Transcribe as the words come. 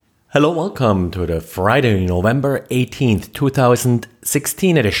Hello, welcome to the Friday, November 18th,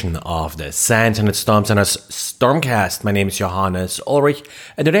 2016 edition of the SANS and Storm Center's StormCast. My name is Johannes Ulrich,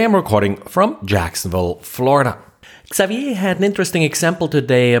 and today I'm recording from Jacksonville, Florida. Xavier had an interesting example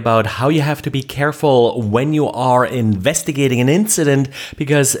today about how you have to be careful when you are investigating an incident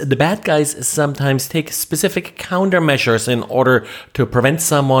because the bad guys sometimes take specific countermeasures in order to prevent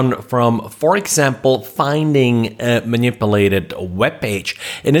someone from, for example, finding a manipulated web page.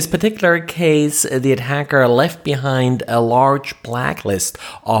 In this particular case, the attacker left behind a large blacklist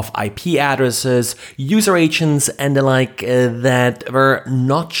of IP addresses, user agents, and the like that were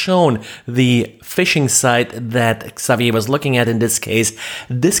not shown the phishing site that Xavier was looking at in this case.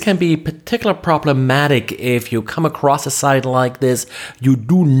 This can be particularly problematic if you come across a site like this. You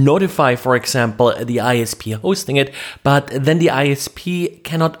do notify, for example, the ISP hosting it, but then the ISP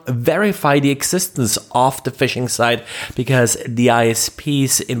cannot verify the existence of the phishing site because the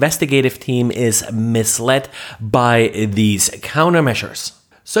ISP's investigative team is misled by these countermeasures.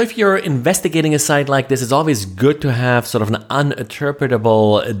 So if you're investigating a site like this, it's always good to have sort of an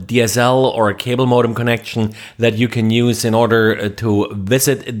uninterpretable DSL or a cable modem connection that you can use in order to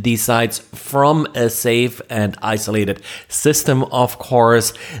visit these sites from a safe and isolated system, of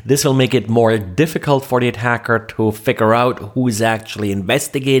course. This will make it more difficult for the attacker to figure out who's actually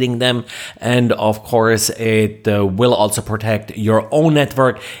investigating them. And of course, it will also protect your own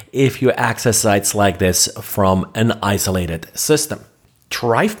network if you access sites like this from an isolated system.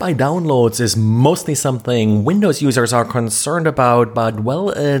 Drive-by downloads is mostly something Windows users are concerned about, but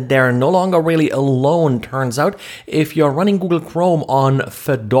they're no longer really alone. Turns out, if you're running Google Chrome on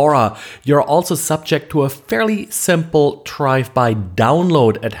Fedora, you're also subject to a fairly simple drive-by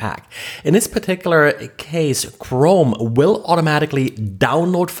download attack. In this particular case, Chrome will automatically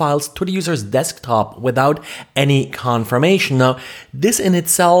download files to the user's desktop without any confirmation. Now, this in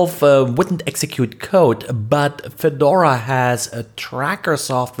itself wouldn't execute code, but Fedora has a tracker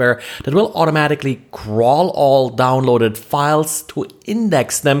software that will automatically crawl all downloaded files to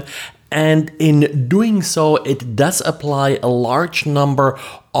index them, and in doing so it does apply a large number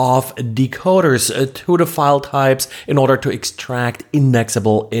of decoders to the file types in order to extract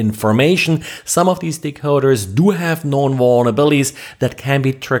indexable information. Some of these decoders do have known vulnerabilities that can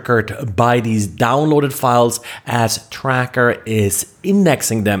be triggered by these downloaded files as Tracker is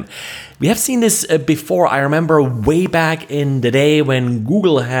indexing them. We have seen this before. I remember way back in the day when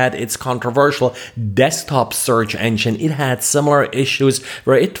Google had its controversial desktop search engine. It had similar issues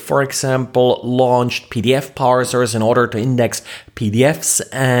where it, for example, launched PDF parsers in order to index PDFs,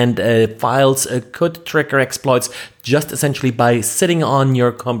 and files could trigger exploits just essentially by sitting on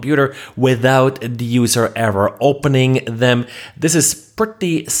your computer without the user ever opening them. This is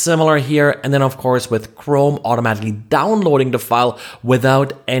pretty similar here. And then, of course, with Chrome automatically downloading the file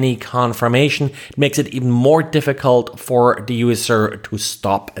without any confirmation, it makes it even more difficult for the user to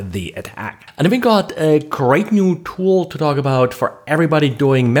stop the attack. And then we got a great new tool to talk about for everybody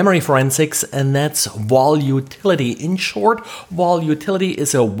doing memory forensics, and that's Volutility. In short, Volutility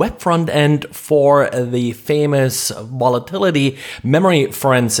is a web front end for the famous Volatility memory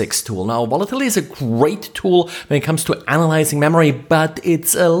forensics tool. Now, Volatility is a great tool when it comes to analyzing memory, but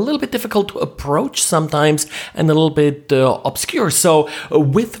it's a little bit difficult to approach sometimes and a little bit obscure. So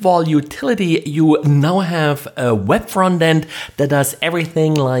with Volutility, you now have a web front end that does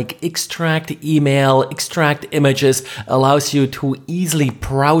everything like extract email, extract images, allows you to easily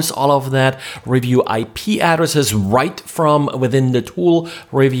browse all of that, review IP addresses right from within the tool,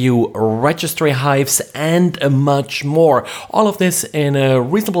 review registry hives, and much more. All of this in a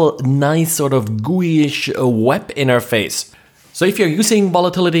reasonable, nice sort of GUI-ish web interface. So if you're using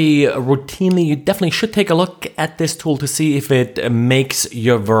Volatility routinely, you definitely should take a look at this tool to see if it makes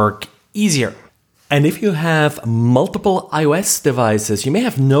your work easier. And if you have multiple iOS devices, you may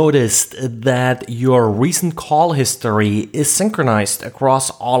have noticed that your recent call history is synchronized across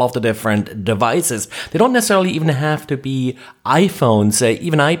all of the different devices. They don't necessarily even have to be iPhones,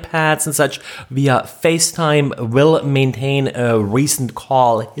 even iPads and such via FaceTime will maintain a recent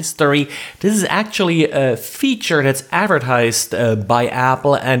call history. This is actually a feature that's advertised by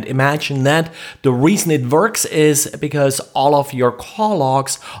Apple, and imagine that the reason it works is because all of your call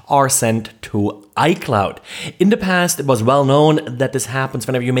logs are sent to iCloud. In the past, it was well known that this happens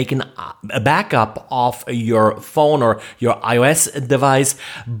whenever you're making a backup of your phone or your iOS device.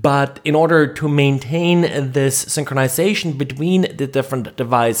 But in order to maintain this synchronization between the different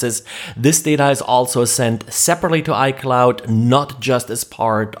devices, this data is also sent separately to iCloud, not just as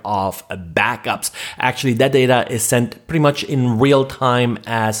part of backups. Actually, that data is sent pretty much in real time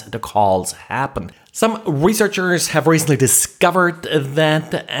as the calls happen. Some researchers have recently discovered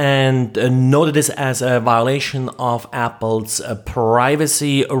that and noted this as a violation of Apple's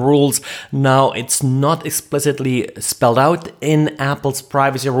privacy rules. Now, it's not explicitly spelled out in Apple's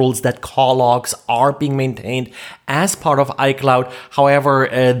privacy rules that call logs are being maintained as part of iCloud. However,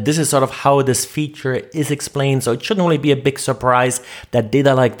 this is sort of how this feature is explained, so it shouldn't really be a big surprise that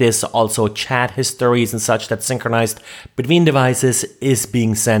data like this, also chat histories and such that's synchronized between devices, is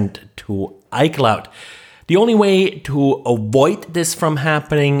being sent to iCloud. The only way to avoid this from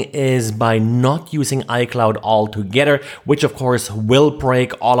happening is by not using iCloud altogether, which of course will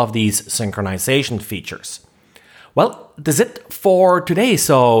break all of these synchronization features. Well, that's it for today,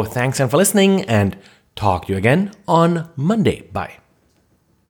 so thanks again for listening and talk to you again on Monday. Bye.